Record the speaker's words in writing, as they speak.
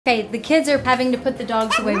Okay, the kids are having to put the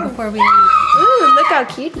dogs away before we leave. Ooh, look how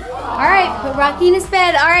cute. All right, put Rocky in his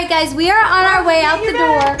bed. All right, guys, we are on our way out the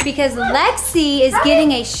door because Lexi is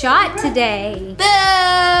getting a shot today. Boo!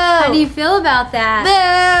 How do you feel about that?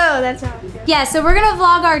 Boo! That's how I feel. Yeah, so we're gonna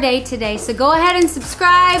vlog our day today. So go ahead and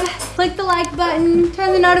subscribe, click the like button,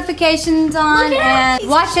 turn the notifications on, and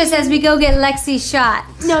watch us as we go get Lexi's shot.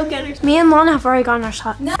 No getters. Me and Lana have already gotten our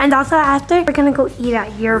shot. No. And also after, we're gonna go eat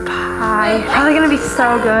at your pie. Probably gonna be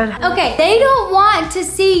so good. Okay, they don't want to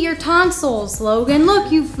see your tonsils, Logan. Look,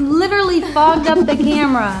 you've literally fogged up the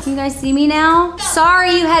camera. Can you guys see me now?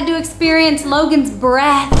 Sorry you had to experience Logan's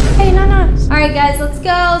breath. Hey, no. All right, guys, let's go.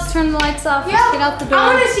 Let's turn the lights off. Let's get out the door.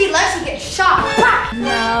 I want to see Lexi get shot.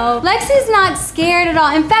 No, Lexi's not scared at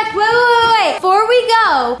all. In fact, wait. Before we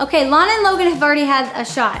go, okay, Lana and Logan have already had a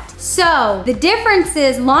shot. So the difference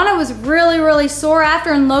is Lana was really sore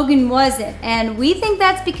after and Logan wasn't. And we think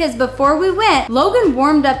that's because before we went, Logan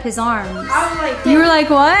warmed up his arms. I was like, you were like,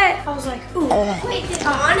 what? I was like, ooh. Wait, did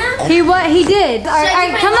Lana? He did. All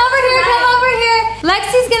right, come over here.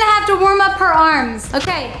 Lexi's gonna have to warm up her arms.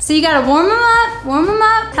 Okay, so you gotta warm them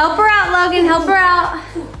up. Help her out, Logan, help her out.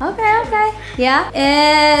 Okay. Yeah,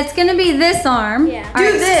 it's gonna be this arm. Yeah. All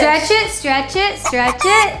right, stretch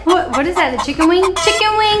it. What is that, the chicken wing?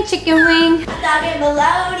 Chicken wing. Dog and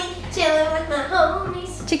bologna, chilling with my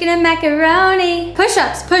homies. Chicken and macaroni.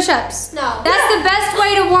 Push-ups. No. That's the best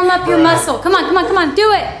way to warm up your muscle. Come on,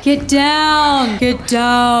 do it. Get down. That's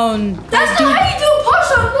not how you do a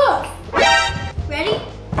push-up, look. Ready?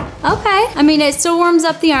 Okay. I mean, it still warms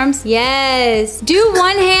up the arms. Yes. Do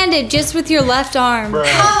one-handed just with your left arm.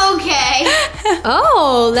 Oh, okay.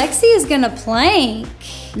 Oh, Lexi is gonna plank.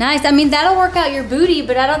 Nice. I mean, that'll work out your booty,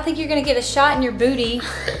 but I don't think you're gonna get a shot in your booty.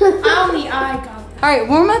 Only I got that. All right,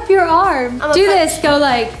 warm up your arm. Do this. Go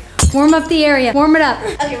like, warm up the area. Warm it up.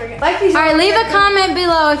 Okay, we're good. Lexi's all right, leave a comment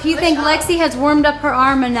below if you think Lexi has warmed up her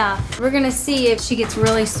arm enough. We're gonna see if she gets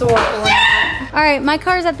really sore or whatever. All right, my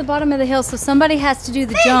car's at the bottom of the hill, so somebody has to do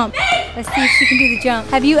the jump. Let's see if she can do the jump.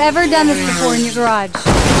 Have you ever done this before in your garage?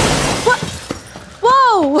 What?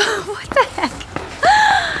 Whoa! What the heck?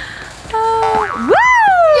 Woo!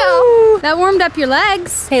 Yo. That warmed up your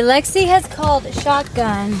legs. Hey, Lexi has called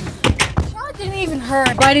shotgun. Shot didn't even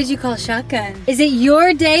hurt. Why did you call shotgun? Is it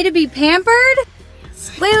your day to be pampered?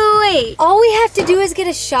 Wait. All we have to do is get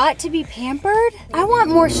a shot to be pampered? I want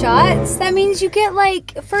more shots. That means you get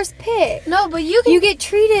like first pick. No, but you can. You get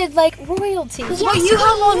treated like royalty. But you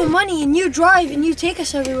have all the money and you drive and you take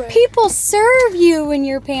us everywhere. People serve you when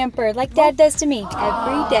you're pampered, like Dad does to me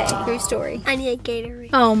every day. True story. I need a Gatorade.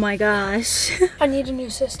 Oh my gosh. I need a new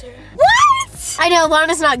sister. What? I know,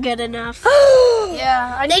 Lana's not good enough.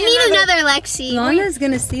 Yeah, They need another Lexi. Lana's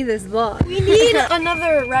gonna see this vlog. We need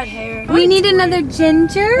another red hair. We need another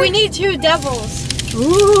ginger. We need two devils.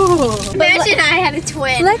 Ooh. Imagine I had a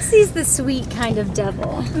twin. Lexi's the sweet kind of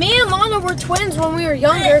devil. Me and Lana were twins when we were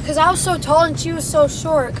younger because I was so tall and she was so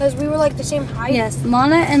short because we were like the same height. Yes,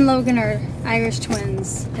 Lana and Logan are Irish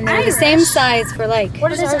twins. And they're the same size for like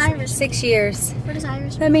What is Irish? 6 years. What is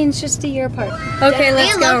Irish? That means just a year apart. Okay,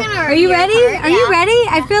 let's and go. Logan are Are you a year ready? apart, Are you yeah. ready?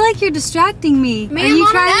 I feel like you're distracting me. Me Are and you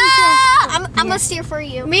Lana- trying I'm gonna steer for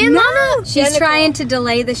you. Me and Lana? She's trying to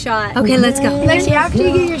delay the shot. Okay, let's go. Lexi, after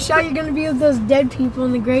you get your shot, you're gonna be with those dead people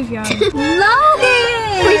in the graveyard.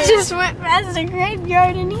 Logan! We just went past the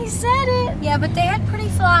graveyard and he said it. Yeah, but they had pretty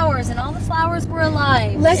flowers and all the flowers were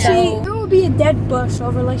alive. Lexi, there will be a dead bush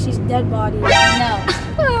over Lexi's dead body. No.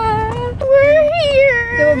 We're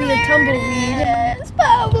here. There will be a tumbleweed. Yes,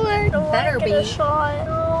 public. Better be. Shot.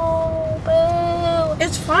 Oh, boo.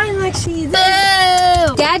 It's fine, Lexi.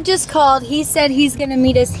 Boo. Dad just called. He said he's gonna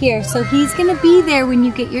meet us here, so he's gonna be there when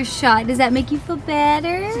you get your shot. Does that make you feel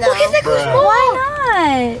better? No. Look at that girl's mohawk. Why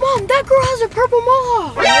not? Mom, that girl has a purple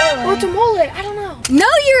mohawk. Really? Or it's a mullet. I don't know. Know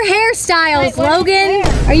your hairstyles, Wait, what Logan.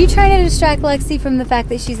 is Are you trying to distract Lexi from the fact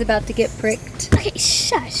that she's about to get pricked? Okay,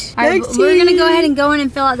 shush. All right, Lexi. we're gonna go ahead and go in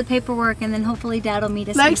and fill out the paperwork, and then hopefully Dad will meet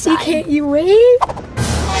us Lexi, inside. can't you wait?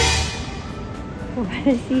 What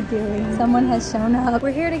is he doing? Someone has shown up.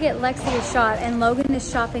 We're here to get Lexi a shot, and Logan is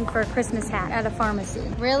shopping for a Christmas hat at a pharmacy.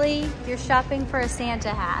 Really? You're shopping for a Santa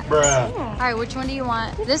hat? Bruh. All right, which one do you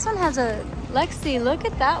want? This one has a, Lexi, look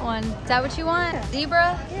at that one. Is that what you want? Yeah.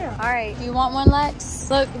 Zebra? Yeah. All right, do you want one, Lex?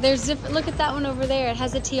 Look, look at that one over there. It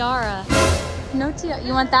has a tiara. No tiara.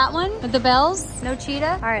 You want that one with the bells? No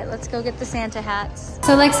cheetah? All right, let's go get the Santa hats.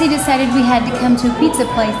 So Lexi decided we had to come to a pizza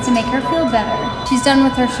place to make her feel better. She's done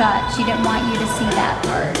with her shot. She didn't want you to see that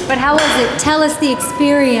part. But how was it? Tell us the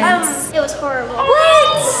experience. It was horrible.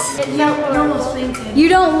 What? It felt You almost horrible. fainted. You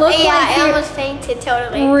don't look Yeah, like I you're... almost fainted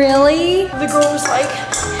totally. Really? The girl was like,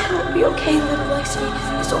 It'll be okay, little Lexi.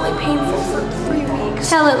 It's only painful for 3 weeks.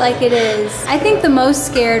 Tell it like it is. I think the most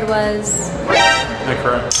scared was... I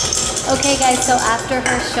cried. Okay guys, so after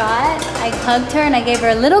her shot, I hugged her and I gave her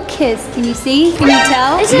a little kiss. Can you see? Can you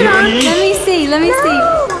tell? Is it on? Let me see, let me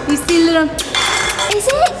see. You see little... Is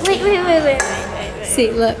it? Wait.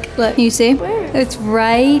 See, look. Can you see? Where? It's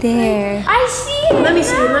right there. I see it. Let me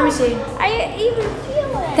see. I even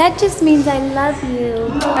feel it. That just means I love you.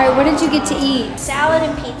 All right, what did you get to eat? Salad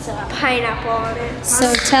and pizza. Pineapple on it.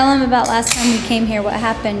 So tell them about last time we came here, what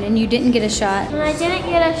happened, and you didn't get a shot. When I didn't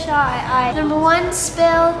get a shot, I, number one,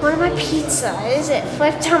 spilled one of my pizzas. It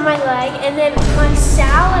flipped on my leg, and then my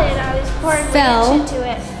salad, I was pouring ranch into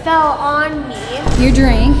it, fell on me. Your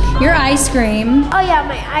drink, your ice cream. Oh yeah,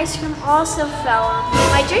 my ice cream also fell on me.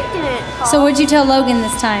 My drink didn't fall. So what'd you tell Logan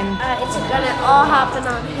this time? It's gonna all happen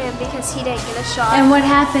on him because he didn't get a shot. And what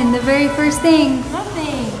happened? The very first thing?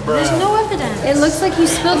 Nothing. There's no evidence. It looks like you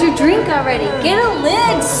spilled your drink already. Get a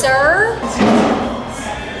lid, sir.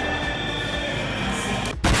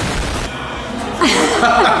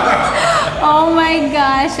 Oh my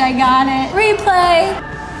gosh, I got it. Replay.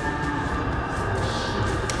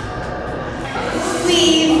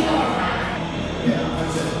 Leave.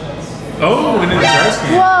 Oh, and in the trash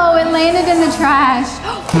can. Whoa, it landed in the trash.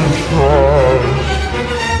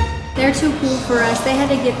 They're too cool for us. They had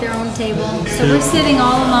to get their own table. So we're sitting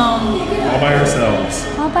all alone. All by ourselves.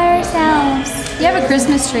 All by ourselves. You have a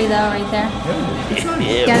Christmas tree though, right there.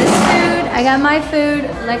 Got his food. I got my food.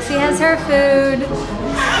 Lexi has her food.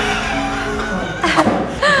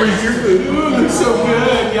 Where's your food? Ooh, it looks so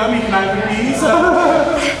good. Yummy. Can I have a piece?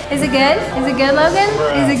 Is it good? Is it good, Logan?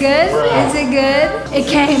 Is it good? Is it good? It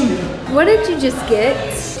came. What did you just get?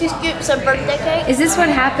 Just get some birthday cake. Is this what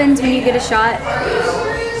happens when you get a shot?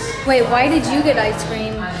 Wait, why did you get ice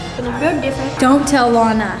cream? Gonna be different. Don't tell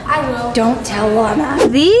Lana. I will. Don't tell Lana.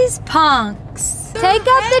 These punks. Take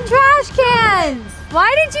up the trash cans.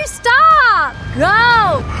 Why did you stop?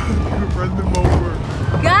 Go. Run them over.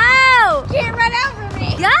 Go. Can't run over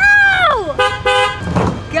me. Go.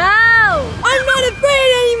 Go. I'm not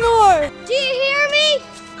afraid anymore. Do you hear me?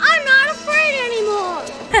 I'm not afraid anymore.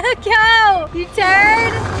 Go. You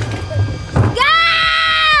turd. Go.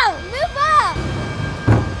 Move up.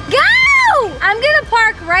 Go. I'm gonna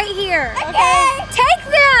park right here. Okay. Take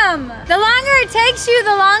them. The longer it takes you,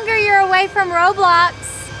 the longer you're away from Roblox.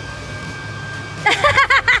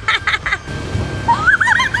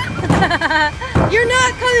 You're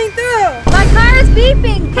not coming through. My car is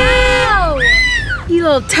beeping. Go. You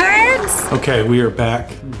little turds. Okay, we are back.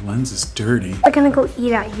 The lens is dirty. We're gonna go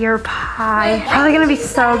eat at your pie. Probably gonna be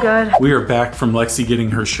so good. We are back from Lexi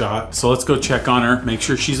getting her shot. So let's go check on her, make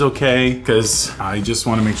sure she's okay, because I just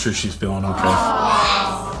want to make sure she's feeling okay.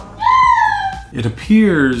 It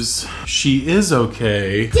appears she is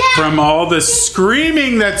okay from all the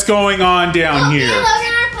screaming that's going on down here. Me and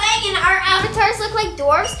Logan are playing and our avatars look like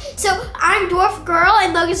dwarfs. So I'm dwarf girl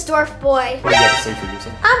and Logan's dwarf boy. What do you got to say for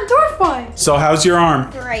yourself? I'm dwarf boy. So how's your arm?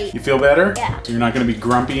 Great. You feel better? Yeah. So you're not going to be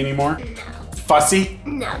grumpy anymore? Fussy?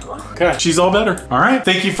 No. Okay, she's all better. All right,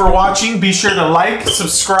 thank you for watching. Be sure to like,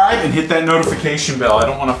 subscribe, and hit that notification bell. I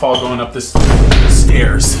don't want to fall going up this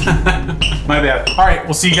stairs. My bad. All right,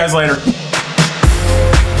 we'll see you guys later.